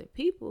some other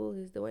people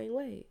is Dwayne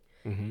Wade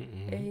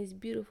and his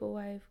beautiful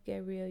wife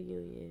Gabrielle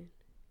Union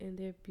and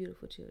their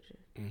beautiful children.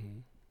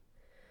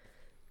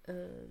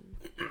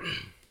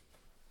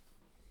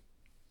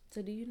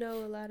 So do you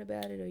know a lot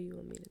about it, or you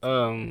want me to?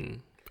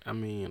 I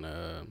mean,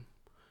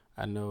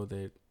 I know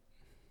that.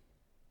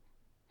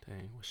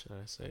 Dang, what should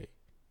I say?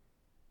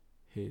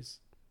 His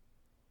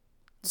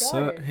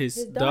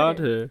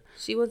daughter.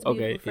 She wants to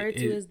be referred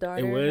to as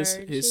daughter. It was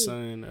his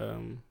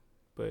son,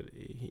 but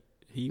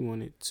he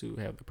wanted to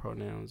have the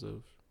pronouns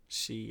of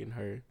she and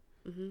her.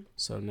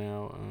 So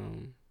now,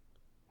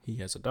 he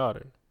has a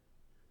daughter.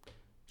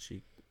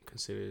 She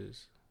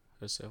considers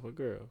herself a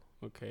girl.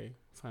 Okay,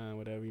 fine,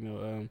 whatever.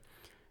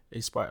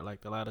 It sparked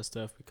like a lot of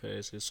stuff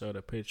because it showed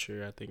a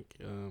picture. I think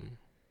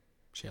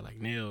she had like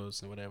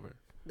nails and whatever.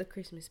 The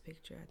Christmas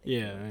picture, I think.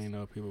 Yeah,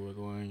 people were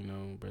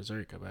going,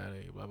 berserk about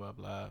it, blah blah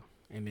blah.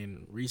 And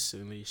then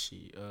recently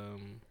she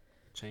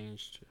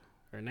changed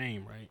her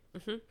name, right?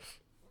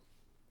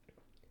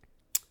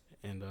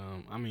 And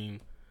I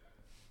mean,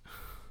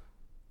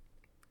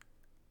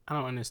 I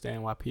don't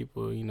understand why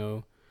people,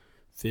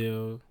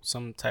 feel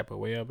some type of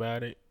way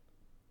about it.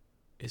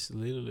 It's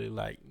literally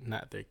like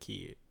not their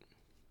kid.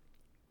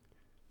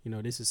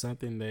 This is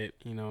something that,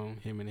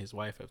 him and his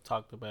wife have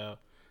talked about,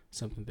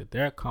 something that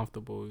they're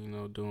comfortable,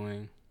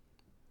 doing.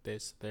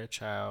 That's their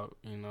child,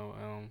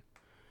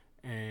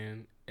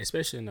 and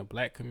especially in the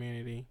black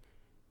community,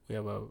 we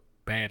have a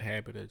bad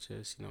habit of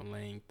just,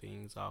 laying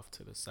things off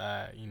to the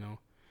side, and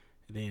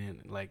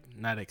then like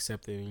not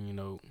accepting,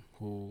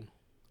 who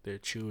their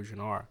children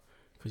are.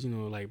 Because,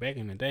 like back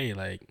in the day,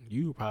 like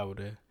you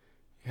probably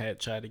had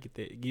tried to get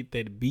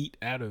that beat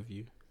out of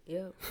you.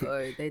 Yep.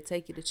 Or they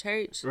take you to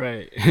church.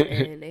 Right.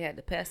 And they had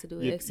the pastor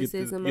do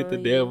exorcism get the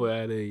devil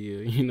out of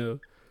you,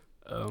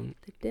 The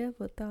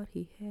devil thought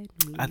he had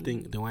me. I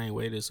think Dwayne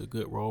Wade is a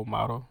good role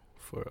model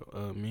for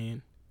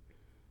men.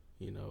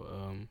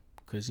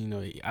 Because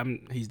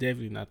he's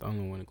definitely not the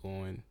only one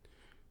going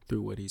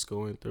through what he's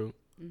going through.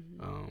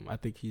 I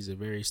think he's a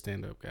very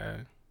stand-up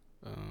guy.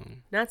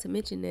 Not to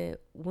mention that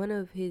one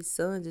of his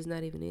sons is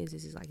not even his.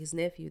 This is like his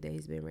nephew that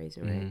he's been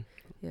raising, right?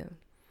 Yeah.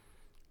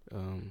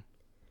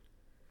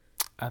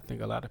 I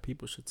think a lot of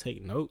people should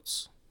take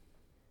notes.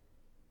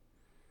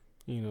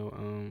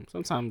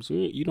 Sometimes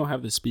you don't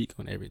have to speak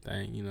on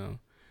everything,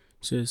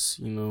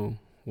 just,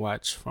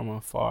 watch from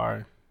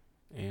afar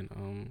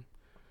and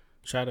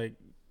try to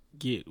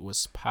get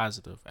what's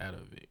positive out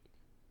of it,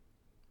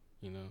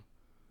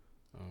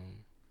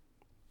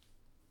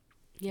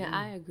 Yeah,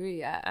 I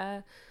agree.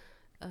 I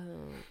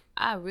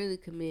really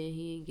commend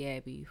he and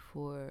Gabby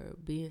for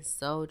being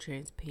so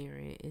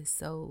transparent and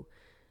so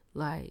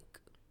like,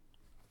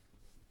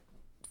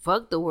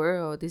 fuck the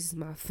world, this is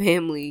my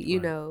family, you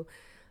know.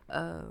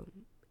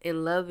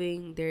 And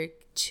loving their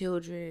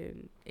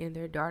children and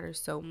their daughters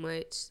so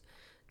much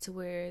to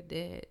where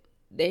that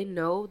they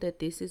know that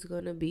this is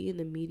going to be in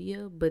the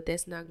media, but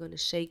that's not going to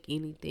shake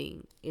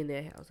anything in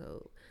their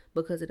household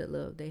because of the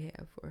love they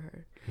have for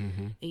her.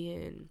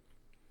 And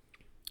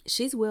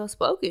she's well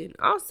spoken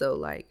also.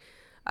 Like,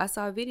 I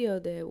saw a video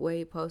that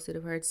Wade posted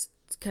of her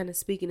kind of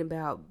speaking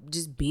about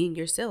just being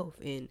yourself,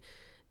 and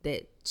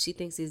that she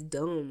thinks it's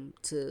dumb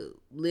to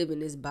live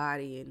in this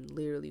body and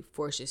literally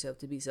force yourself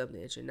to be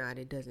something that you're not.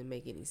 It doesn't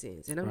make any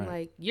sense. And I'm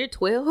like, you're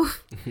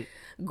 12?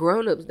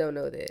 Grown-ups don't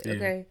know that,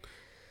 okay?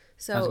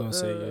 So I was going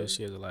to say,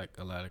 she has a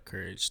lot of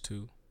courage,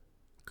 too.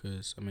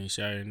 Because,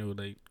 she already knew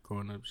that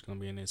growing up, she's going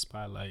to be in that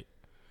spotlight.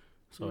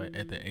 So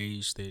at the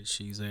age that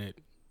she's at,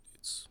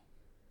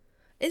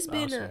 it's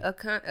been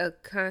awesome. a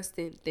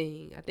constant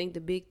thing. I think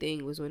the big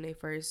thing was when they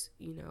first,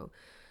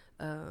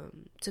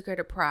 took her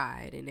to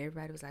Pride, and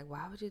everybody was like,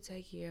 why would you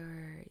take your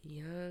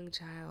young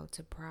child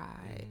to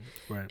Pride?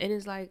 Right. And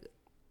it's like,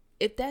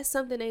 if that's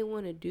something they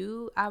want to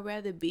do, I'd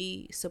rather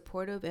be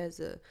supportive as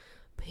a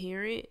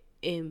parent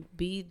and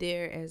be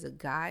there as a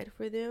guide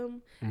for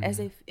them as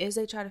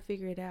they try to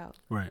figure it out.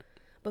 Right.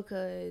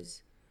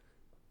 Because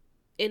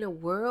in a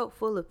world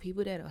full of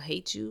people that'll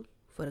hate you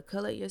for the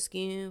color of your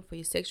skin, for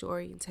your sexual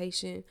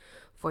orientation,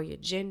 for your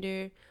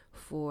gender,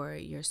 for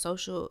your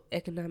social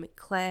economic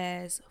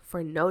class,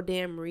 for no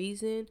damn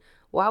reason,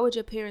 why would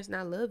your parents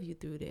not love you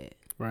through that?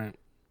 Right.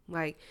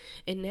 Like,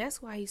 and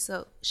that's why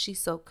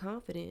she's so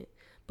confident,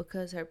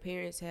 because her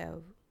parents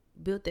have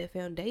built that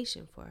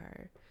foundation for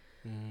her.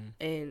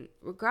 And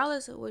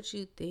regardless of what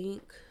you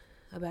think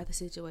about the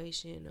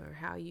situation or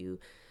how you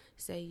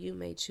say you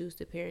may choose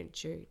to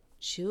parent your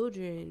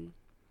children,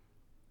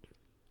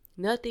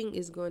 nothing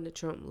is going to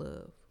trump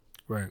love.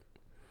 Right.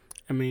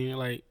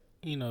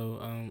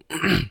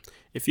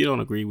 If you don't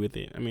agree with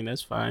it,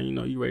 that's fine.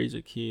 You raise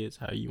your kids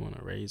how you want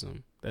to raise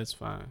them. That's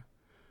fine.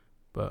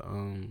 But,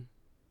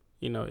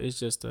 it's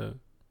just a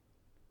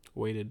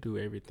way to do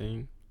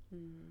everything.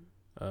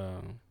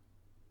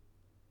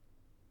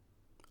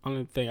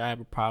 Only thing I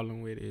have a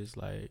problem with is,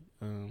 like,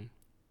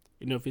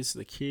 You know, if it's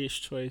the kid's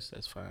choice,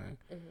 that's fine.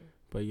 Mm-hmm.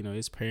 But you know,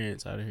 it's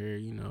parents out here,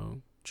 you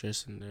know,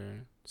 dressing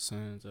their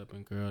sons up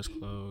in girls'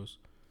 clothes.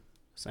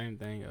 Same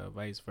thing,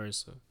 vice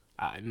versa.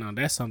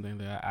 That's something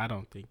that I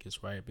don't think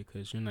is right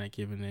because you're not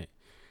giving that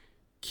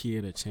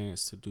kid a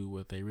chance to do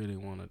what they really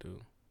want to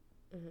do.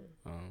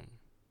 Mm-hmm.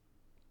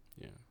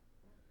 Yeah.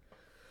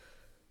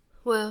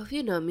 Well,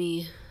 you know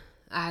me,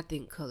 I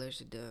think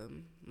colors are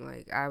dumb.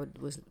 Like I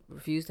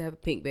refuse to have a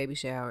pink baby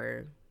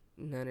shower.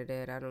 None of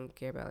that. I don't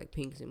care about like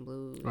pinks and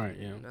blues, Right.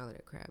 and, Yeah. and all of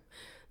that crap.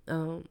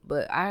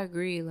 But I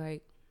agree.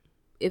 Like,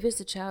 if it's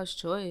a child's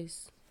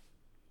choice,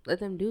 let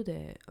them do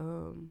that.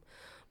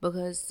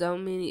 Because so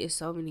many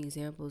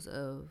examples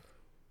of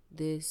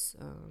this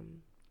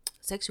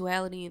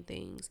sexuality and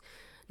things.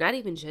 Not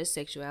even just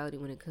sexuality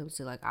when it comes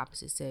to like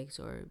opposite sex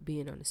or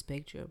being on the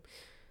spectrum.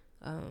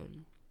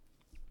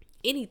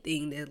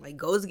 Anything that like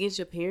goes against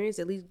your parents,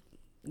 at least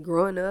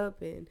growing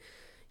up and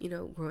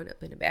growing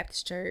up in a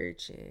Baptist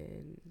church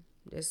and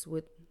just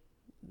with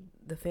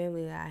the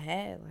family that I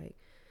had, like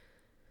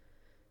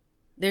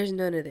there's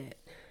none of that.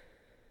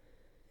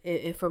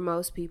 And for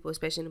most people,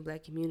 especially in the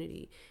black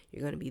community,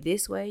 you're going to be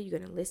this way. You're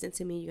going to listen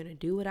to me. You're going to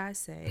do what I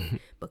say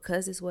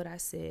because it's what I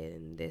said.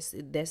 And that's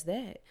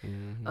that.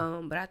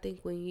 Mm-hmm. But I think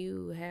when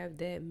you have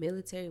that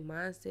military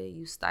mindset,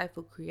 you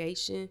stifle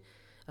creativity.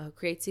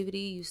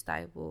 You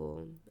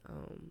stifle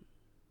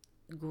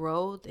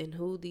growth and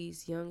who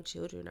these young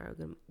children are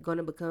going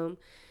to become.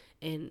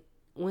 And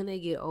when they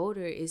get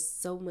older, it's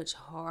so much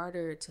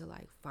harder to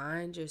like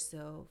find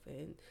yourself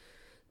and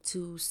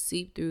to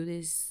seep through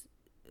this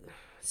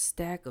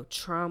stack of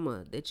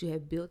trauma that you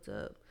have built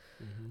up.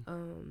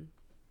 Mm-hmm.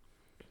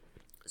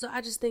 So I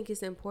just think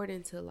it's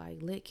important to like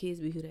let kids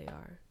be who they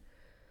are.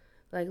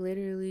 Like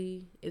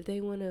literally, if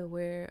they want to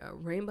wear a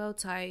rainbow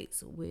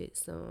tights with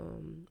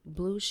some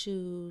blue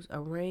shoes,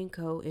 a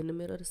raincoat in the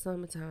middle of the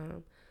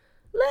summertime,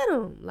 let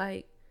them.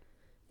 Like,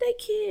 they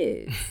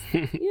kids,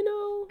 you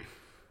know.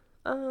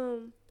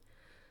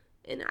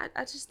 And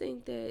I just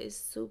think that it's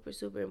super,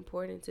 super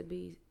important to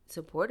be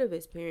supportive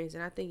as parents.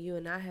 And I think you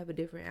and I have a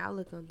different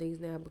outlook on things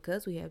now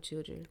because we have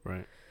children.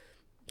 Right.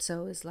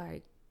 So it's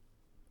like,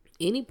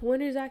 any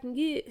pointers I can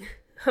get,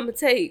 I'm going to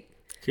take.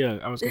 Yeah,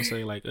 I was going to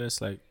say, like,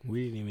 us, like,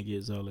 we didn't even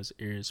get Zola's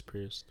ears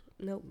pierced.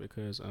 Nope.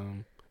 Because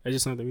it's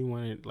just something we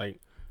wanted, like,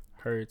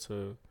 her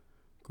to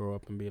grow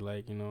up and be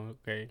like, you know,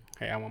 okay,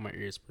 hey, I want my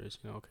ears pierced.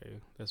 You know, okay,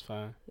 that's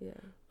fine. Yeah.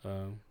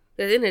 At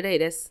the end of the day,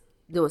 that's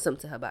doing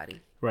something to her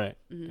body. Right.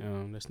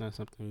 Mm-hmm. That's not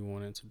something we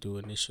wanted to do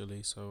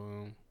initially.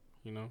 So,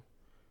 you know,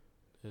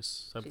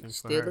 it's something she for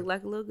still her. Look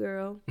like a little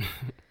girl.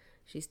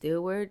 She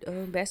still wear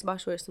basketball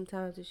shorts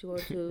sometimes if she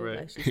wants to. Right.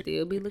 Like, she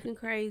still be looking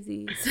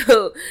crazy.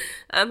 So,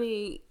 I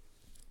mean,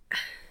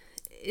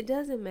 it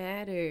doesn't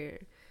matter.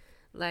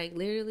 Like,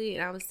 literally,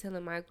 and I was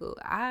telling Michael,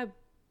 I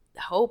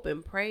hope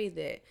and pray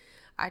that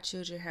our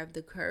children have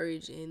the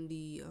courage and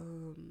the,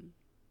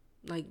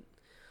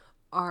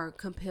 are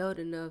compelled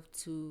enough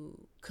to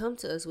come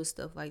to us with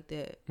stuff like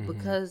that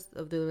because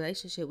of the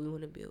relationship we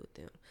want to build with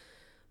them.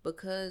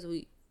 Because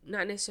we,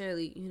 not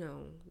necessarily, you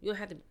don't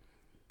have to,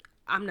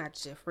 I'm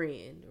not your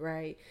friend,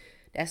 right?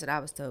 That's what I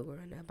was told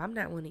growing up. I'm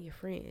not one of your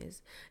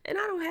friends. And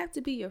I don't have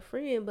to be your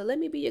friend, but let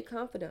me be your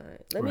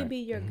confidant. Let me be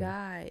your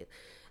guide.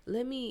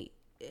 Let me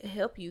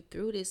help you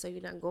through this so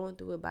you're not going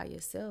through it by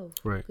yourself.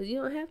 Right. Because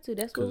you don't have to.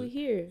 That's what we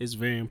hear. It's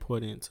very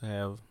important to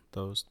have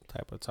those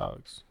type of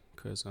talks.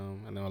 Because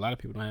I know a lot of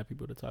people don't have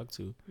people to talk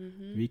to.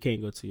 If you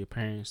can't go to your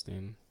parents,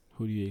 then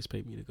who do you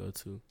expect me to go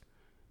to?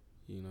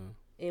 You know?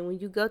 And when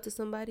you go to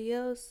somebody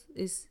else,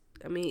 it's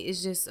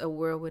just a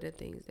world with of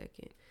things that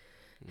can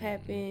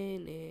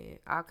happen and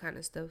all kind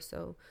of stuff.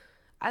 So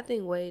I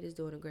think Wade is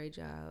doing a great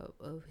job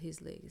of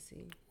his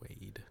legacy.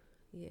 Wade.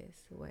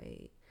 Yes,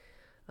 Wade.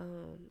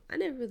 I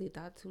never really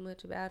thought too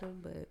much about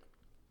him, but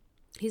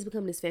he's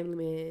become this family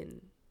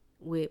man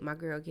with my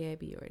girl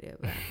Gabby or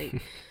whatever. I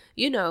think,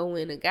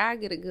 when a guy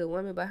get a good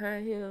woman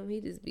behind him, he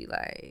just be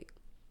like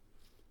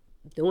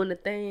doing the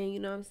thing, you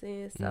know what I'm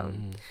saying? So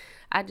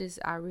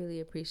I really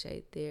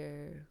appreciate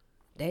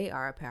they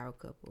are a power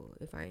couple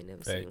if I ain't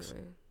never seen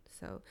one.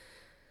 So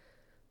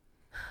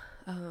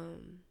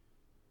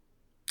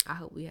I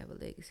hope we have a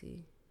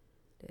legacy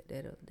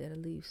that'll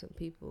leave some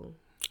people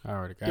I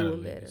already got doing a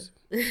legacy.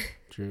 Better.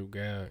 Drew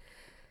God.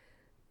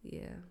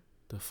 Yeah.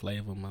 The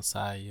Flavor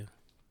Messiah.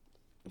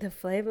 The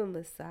Flavor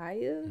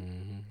Messiah?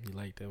 You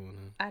like that one,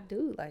 huh? I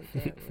do like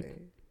that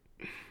one.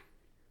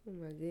 Oh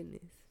my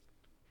goodness.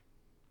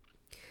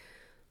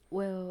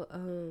 Well,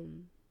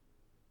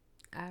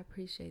 I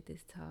appreciate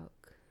this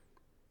talk.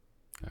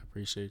 I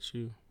appreciate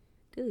you.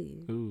 Do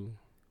you? Ooh.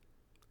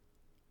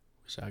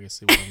 Wish I could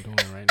see what I'm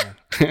doing right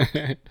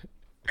now.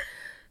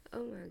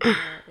 Oh my gosh.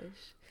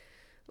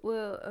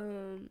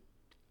 Well,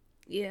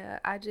 yeah,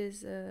 I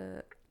just,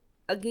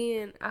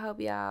 again, I hope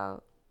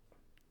y'all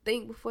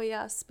think before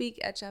y'all speak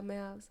at your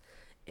mouths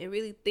and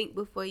really think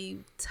before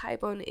you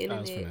type on the internet.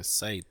 I was going to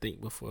say, think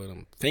before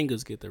them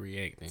fingers get to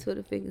reacting. Till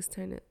the fingers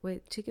turn it.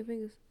 Wait, chicken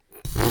fingers?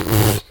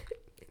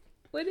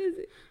 What is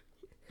it?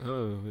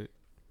 Oh,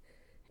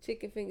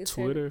 Chicken fingers.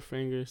 Twitter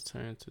fingers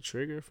turn to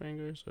trigger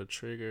fingers, or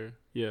trigger,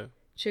 yeah.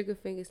 Trigger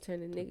fingers turn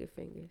to nigger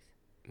fingers.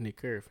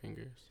 Nigger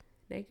fingers.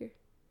 Nigger?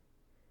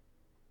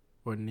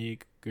 Or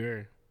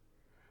nigger.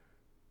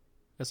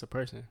 That's a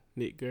person.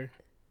 Nigger.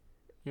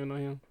 You know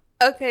him?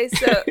 Okay,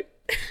 so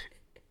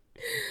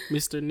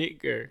Mr.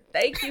 Nigger.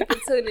 thank you for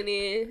tuning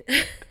in.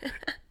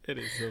 That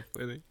is so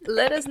funny.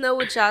 Let us know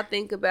what y'all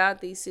think about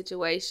these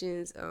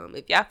situations.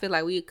 If y'all feel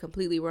like we're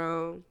completely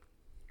wrong,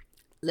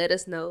 let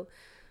us know.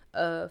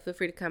 Feel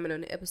free to comment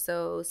on the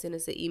episode. Send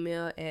us an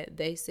email at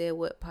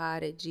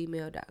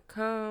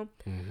theysaidwhatpod@gmail.com.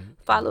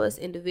 Follow us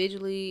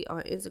individually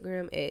on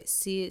Instagram at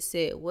Sid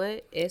Said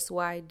What,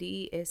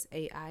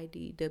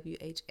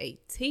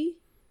 SYDSAIDWHAT.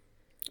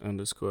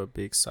 _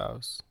 Big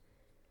Sauce.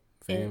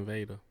 Van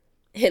Vader.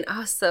 And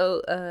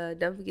also,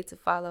 don't forget to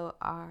follow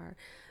our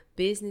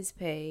business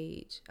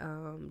page,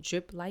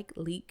 Drip Like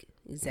Leak,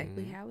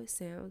 exactly how it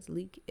sounds,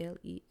 Leak,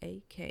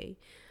 LEAK.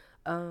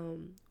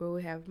 Where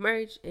we have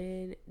merch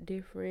and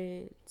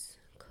different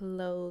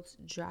clothes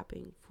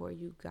dropping for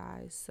you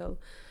guys. So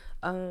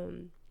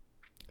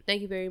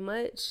thank you very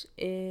much,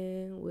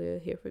 and we'll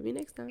hear from you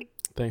next time.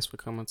 Thanks for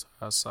coming to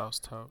our Sauce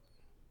Talk.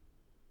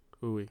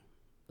 Ooh-wee.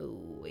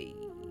 Ooh-wee.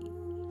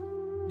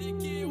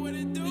 What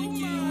it do,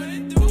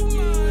 man?